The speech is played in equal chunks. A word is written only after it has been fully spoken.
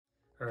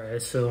All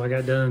right, so I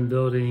got done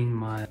building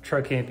my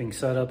truck camping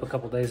setup a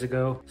couple days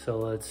ago, so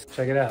let's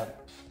check it out.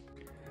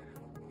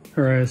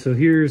 All right, so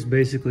here's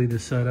basically the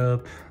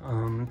setup.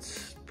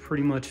 It's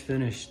pretty much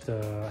finished.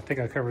 I think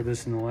I covered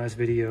this in the last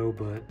video,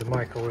 but the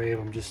microwave,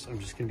 I'm just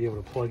gonna be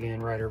able to plug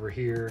in right over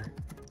here,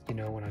 you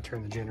know, when I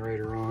turn the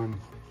generator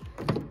on.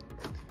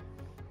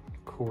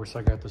 Of course,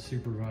 I got the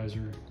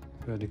supervisor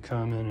who had to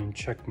come in and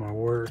check my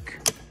work.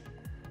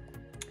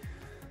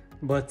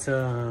 But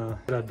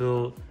I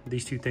built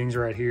these two things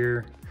right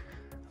here.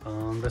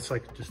 That's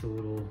like just a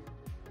little,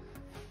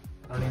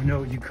 I don't even know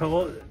what you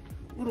call it,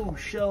 little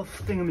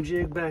shelf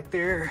thingamajig back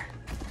there.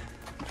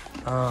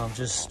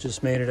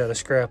 Just made it out of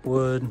scrap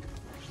wood.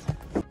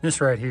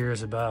 This right here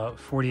is about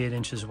 48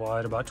 inches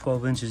wide, about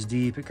 12 inches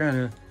deep. It kind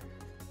of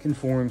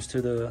conforms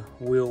to the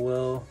wheel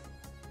well.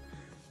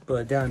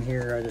 But down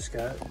here, I just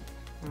got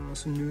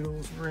some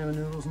noodles, ramen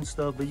noodles and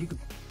stuff. But you could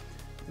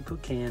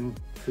put canned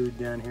food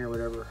down here,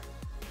 whatever.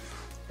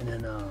 And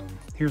then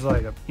here's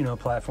like a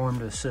platform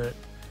to sit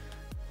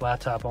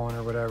laptop on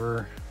or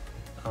whatever.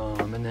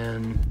 And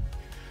then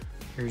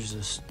here's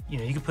this, you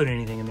can put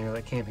anything in there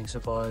like camping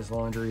supplies,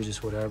 laundry,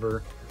 just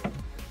whatever.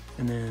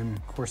 And then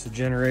of course the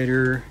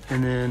generator.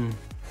 And then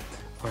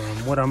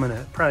what I'm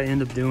gonna probably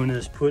end up doing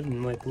is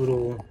putting like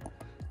little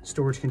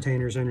storage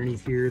containers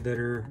underneath here that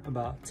are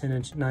about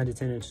 9 to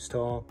 10 inches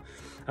tall.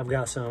 I've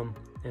got some,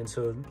 and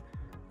so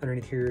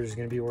underneath here is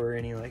gonna be where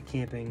any like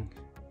camping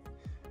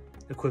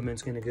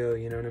equipment's gonna go,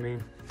 you know what I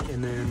mean?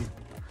 And then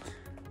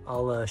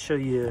I'll show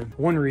you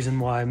one reason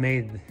why I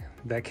made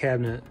that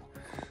cabinet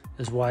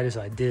as wide as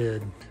I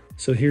did.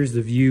 So here's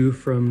the view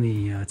from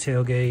the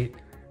tailgate.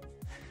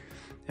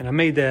 And I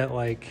made that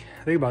like,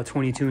 I think about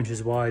 22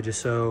 inches wide, just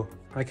so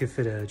I could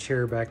fit a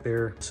chair back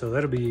there. So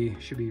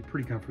should be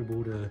pretty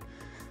comfortable to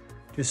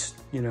just,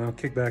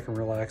 kick back and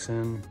relax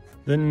in.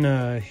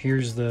 Then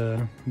here's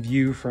the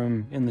view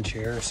from in the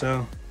chair.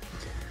 So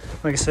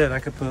like I said, I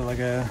could put like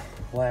a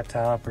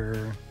laptop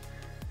or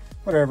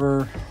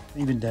whatever,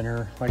 even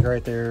dinner, like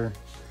right there.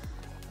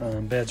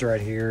 Bed's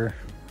right here.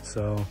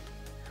 So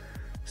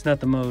it's not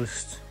the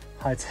most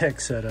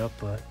high-tech setup,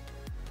 but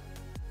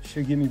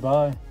should get me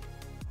by.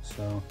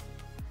 So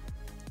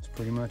that's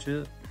pretty much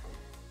it.